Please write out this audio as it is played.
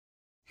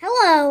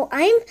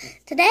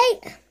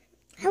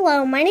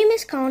Hello, my name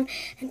is Colin,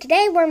 and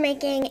today we're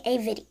making a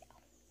video.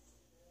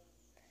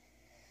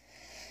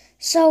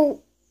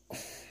 So,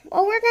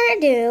 what we're going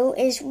to do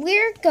is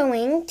we're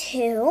going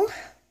to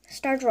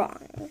start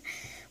drawing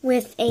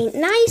with we're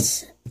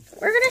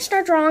going to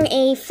start drawing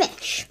a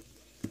fish.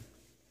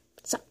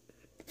 So,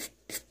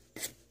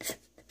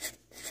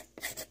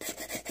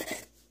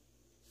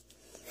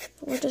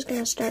 we're just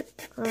going to start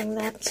drawing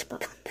that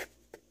spot.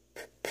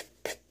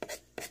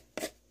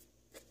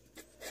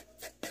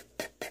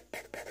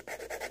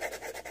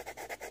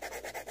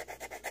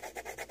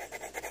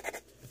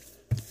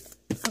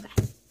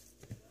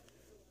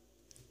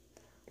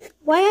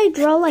 Why I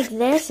draw like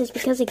this is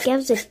because it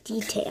gives it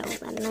detail,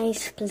 that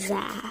nice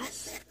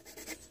pizzazz.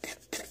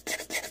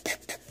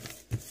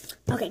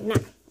 Okay, now,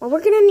 what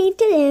we're going to need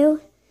to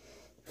do,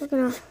 we're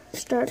going to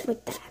start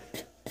with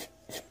that.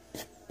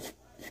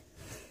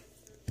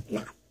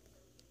 Now.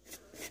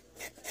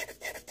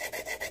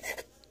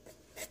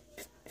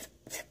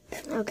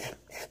 Okay.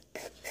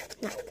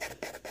 Now,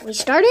 we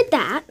started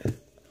that.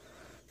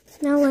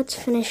 Now let's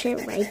finish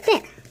it right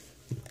there.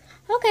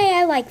 Okay,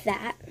 I like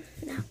that.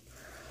 Now.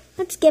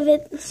 Let's give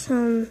it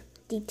some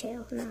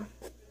detail now.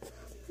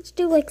 Let's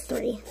do like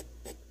 3.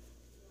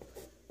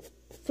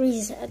 3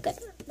 is a good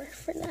number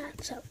for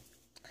that. So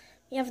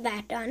you have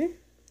that done.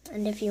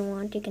 And if you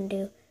want, you can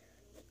do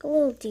like a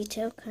little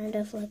detail, kind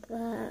of like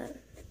that. A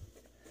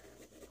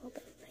little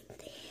bit right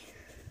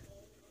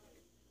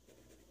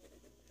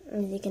there.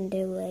 And you can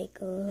do like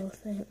a little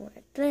thing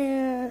right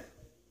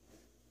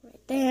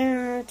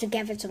there, to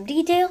give it some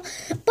detail.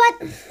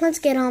 But let's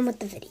get on with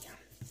the video.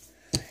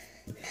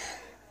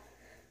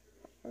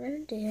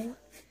 We're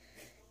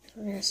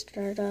going to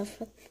start off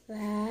with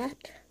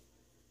that.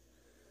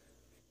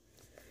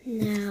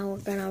 Now we're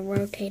going to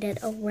rotate it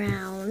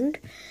around,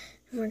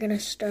 and we're going to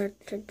start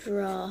to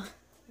draw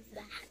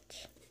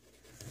that.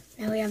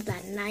 Now we have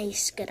that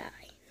nice good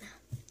eye. Now,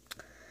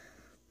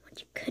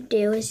 what you could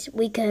do is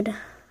we could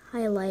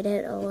highlight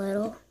it a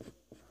little.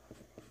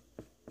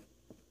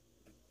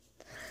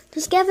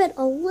 Just give it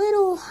a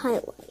little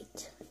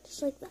highlight,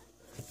 just like that.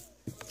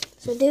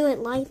 So do it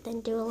light,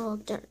 then do a little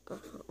dark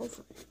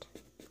over it.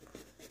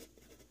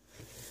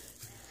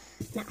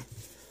 Now,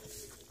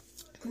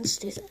 let's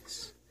do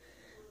this.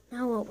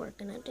 Now what we're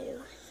going to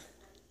do.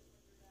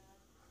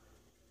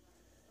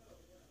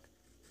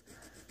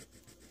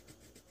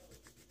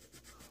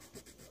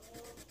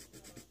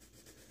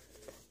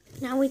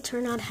 Now we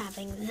turn out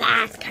having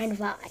that kind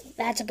of eye.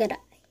 That's a good eye.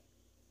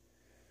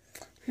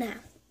 Now,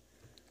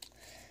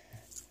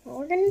 what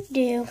we're going to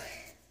do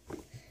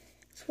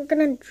is we're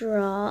going to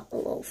draw a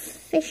little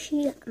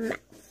fishy mouth.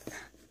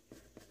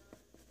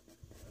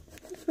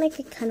 Let's make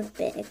it kind of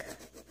big.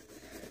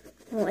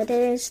 Well, it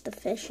is the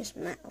fish's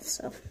mouth,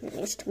 so it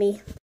needs to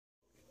be.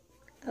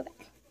 Okay.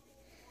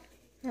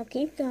 Now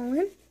keep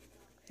going.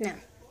 Now,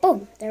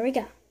 boom, there we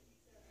go.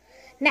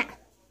 Now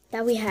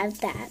that we have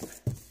that,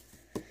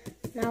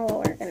 now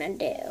what we're going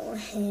to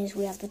do is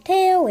we have the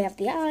tail, we have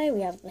the eye,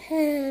 we have the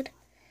head.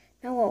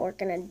 Now what we're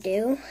going to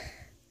do.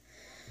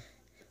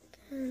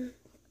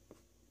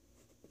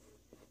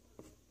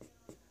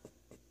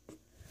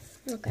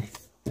 Okay,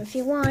 if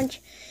you want,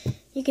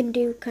 you can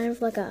do kind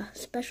of like a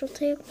special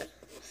tape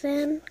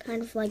fan,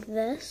 kind of like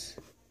this.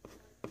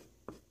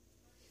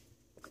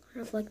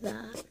 Kind of like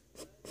that.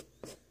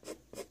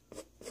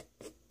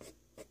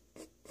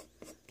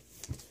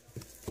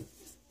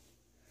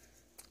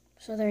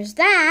 So there's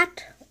that,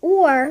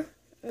 or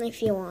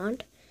if you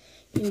want,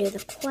 you can do the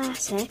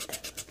classic.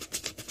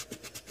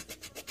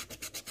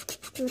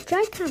 Which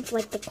I kind of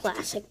like the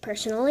classic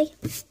personally.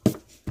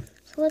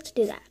 So let's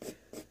do that.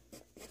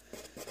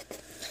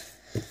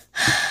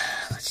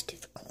 Let's do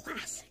the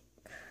classic.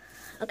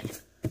 Okay.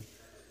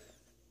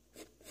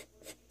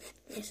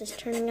 This is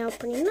turning out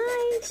pretty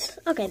nice.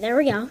 Okay, there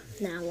we go.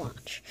 Now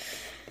watch.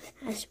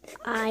 As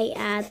I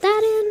add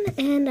that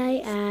in, and I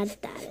add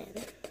that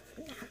in.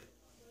 Now,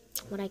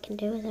 what I can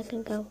do is I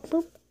can go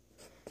boop,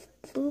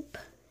 boop,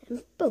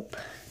 and boop.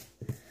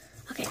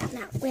 Okay,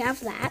 now we have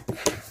that.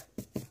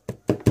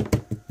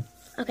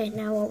 Okay,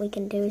 now what we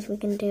can do is we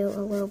can do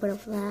a little bit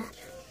of that.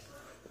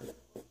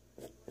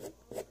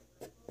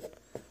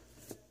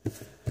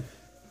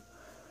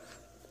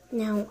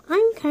 Now,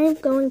 I'm kind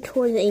of going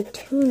towards a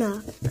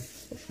tuna.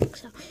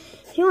 So,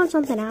 if you want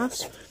something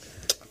else,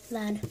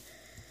 then,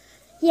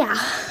 yeah,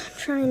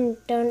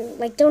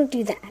 don't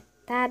do that.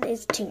 That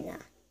is tuna.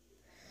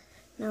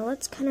 Now,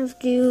 let's kind of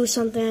do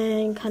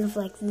something kind of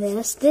like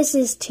this. This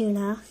is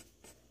tuna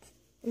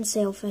and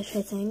sailfish,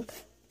 I think.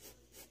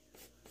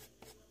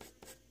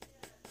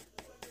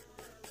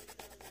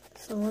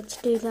 So let's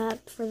do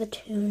that for the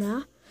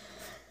tuna.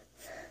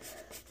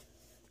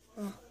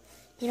 Well,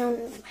 you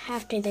don't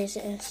have to do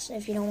this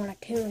if you don't want a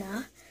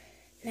tuna.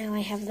 Now I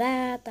have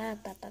that.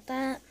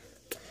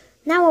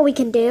 Now what we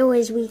can do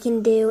is we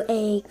can do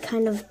a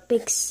kind of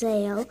big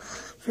sail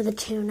for the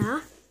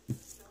tuna.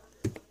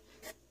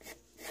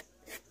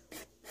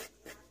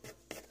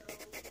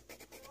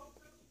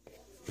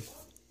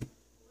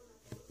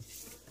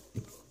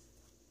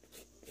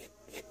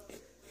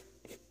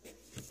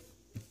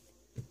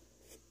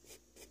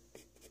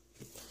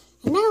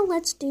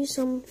 let's do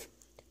some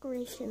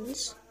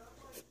decorations.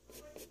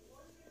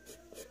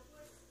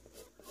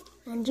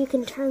 And you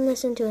can turn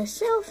this into a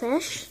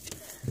sailfish.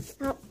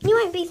 Now, you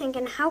might be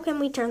thinking, how can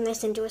we turn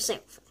this into a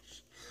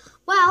sailfish?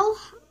 Well,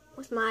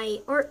 with my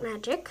art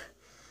magic,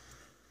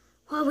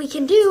 what we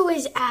can do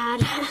is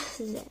add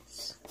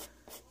this.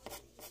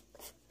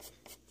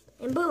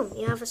 And boom,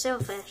 you have a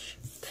sailfish.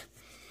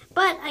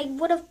 But I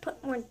would have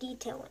put more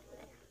detail in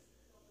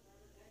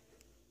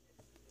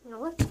there.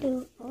 Now let's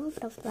do a little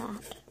bit of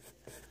that.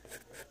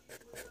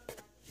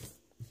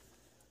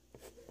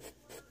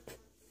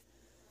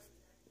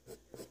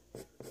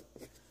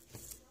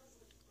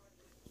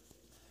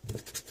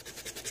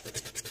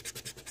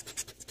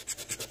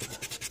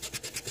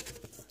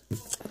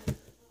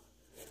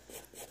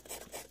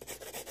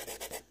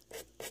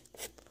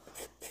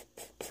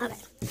 Okay,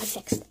 I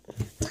fixed it.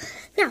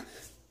 Now,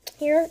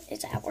 here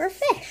is our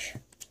fish.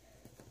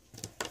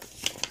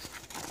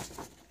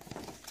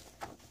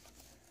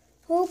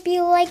 Hope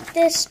you liked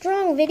this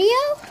strong video.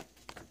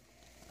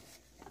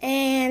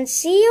 And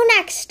see you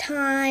next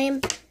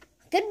time.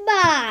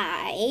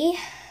 Goodbye.